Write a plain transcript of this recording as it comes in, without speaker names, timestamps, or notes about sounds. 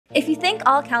If you think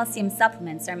all calcium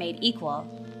supplements are made equal,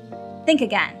 think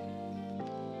again.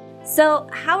 So,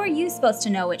 how are you supposed to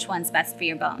know which one's best for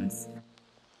your bones?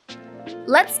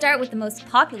 Let's start with the most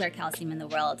popular calcium in the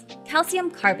world,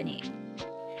 calcium carbonate.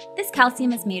 This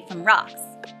calcium is made from rocks.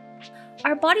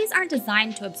 Our bodies aren't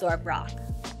designed to absorb rock.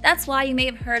 That's why you may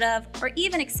have heard of or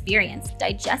even experienced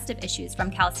digestive issues from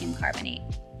calcium carbonate.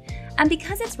 And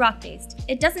because it's rock-based,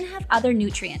 it doesn't have other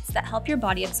nutrients that help your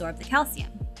body absorb the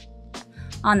calcium.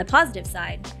 On the positive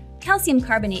side, calcium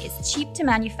carbonate is cheap to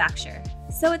manufacture,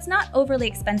 so it's not overly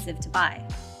expensive to buy.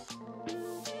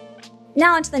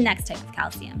 Now onto the next type of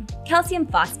calcium, calcium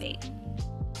phosphate.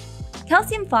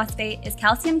 Calcium phosphate is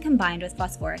calcium combined with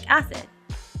phosphoric acid.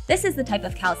 This is the type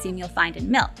of calcium you'll find in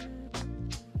milk.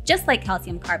 Just like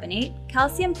calcium carbonate,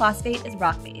 calcium phosphate is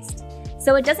rock-based,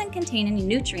 so it doesn't contain any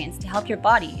nutrients to help your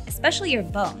body, especially your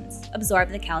bones, absorb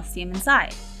the calcium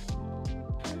inside.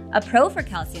 A pro for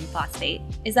calcium phosphate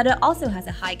is that it also has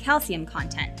a high calcium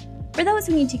content for those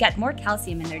who need to get more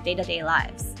calcium in their day-to-day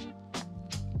lives.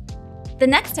 The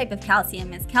next type of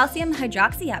calcium is calcium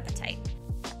hydroxyapatite.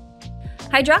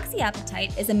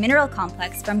 Hydroxyapatite is a mineral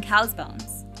complex from cow's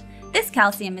bones. This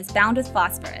calcium is bound with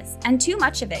phosphorus, and too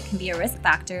much of it can be a risk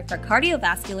factor for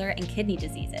cardiovascular and kidney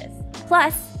diseases.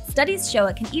 Plus, studies show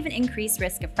it can even increase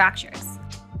risk of fractures.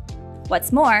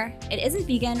 What's more, it isn't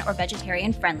vegan or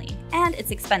vegetarian friendly, and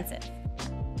it's expensive.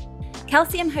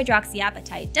 Calcium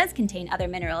hydroxyapatite does contain other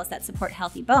minerals that support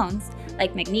healthy bones,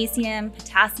 like magnesium,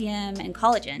 potassium, and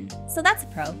collagen, so that's a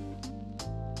pro.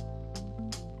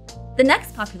 The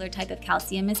next popular type of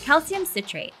calcium is calcium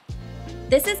citrate.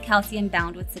 This is calcium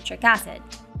bound with citric acid.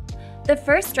 The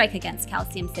first strike against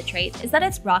calcium citrate is that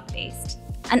it's rock-based,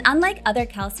 and unlike other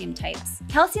calcium types,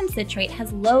 calcium citrate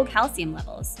has low calcium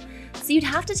levels, so you'd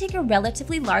have to take a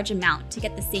relatively large amount to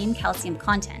get the same calcium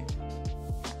content.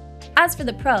 As for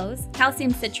the pros,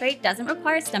 calcium citrate doesn't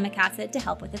require stomach acid to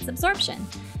help with its absorption,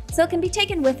 so it can be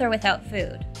taken with or without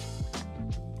food.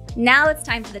 Now it's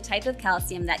time for the type of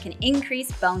calcium that can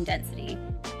increase bone density.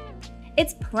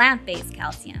 It's plant-based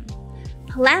calcium.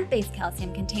 Plant-based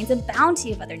calcium contains a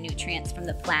bounty of other nutrients from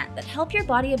the plant that help your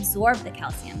body absorb the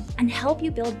calcium and help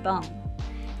you build bone.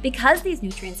 Because these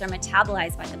nutrients are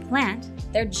metabolized by the plant,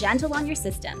 they're gentle on your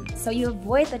system, so you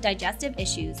avoid the digestive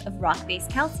issues of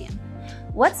rock-based calcium.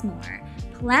 What's more,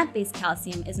 plant-based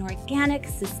calcium is an organic,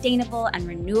 sustainable, and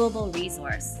renewable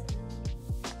resource.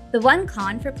 The one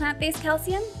con for plant-based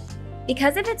calcium?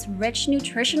 Because of its rich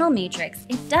nutritional matrix,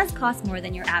 it does cost more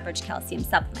than your average calcium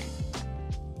supplement.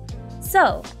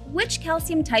 So, which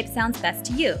calcium type sounds best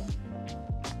to you?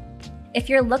 If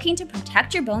you're looking to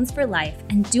protect your bones for life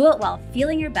and do it while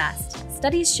feeling your best,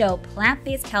 studies show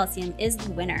plant-based calcium is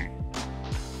the winner.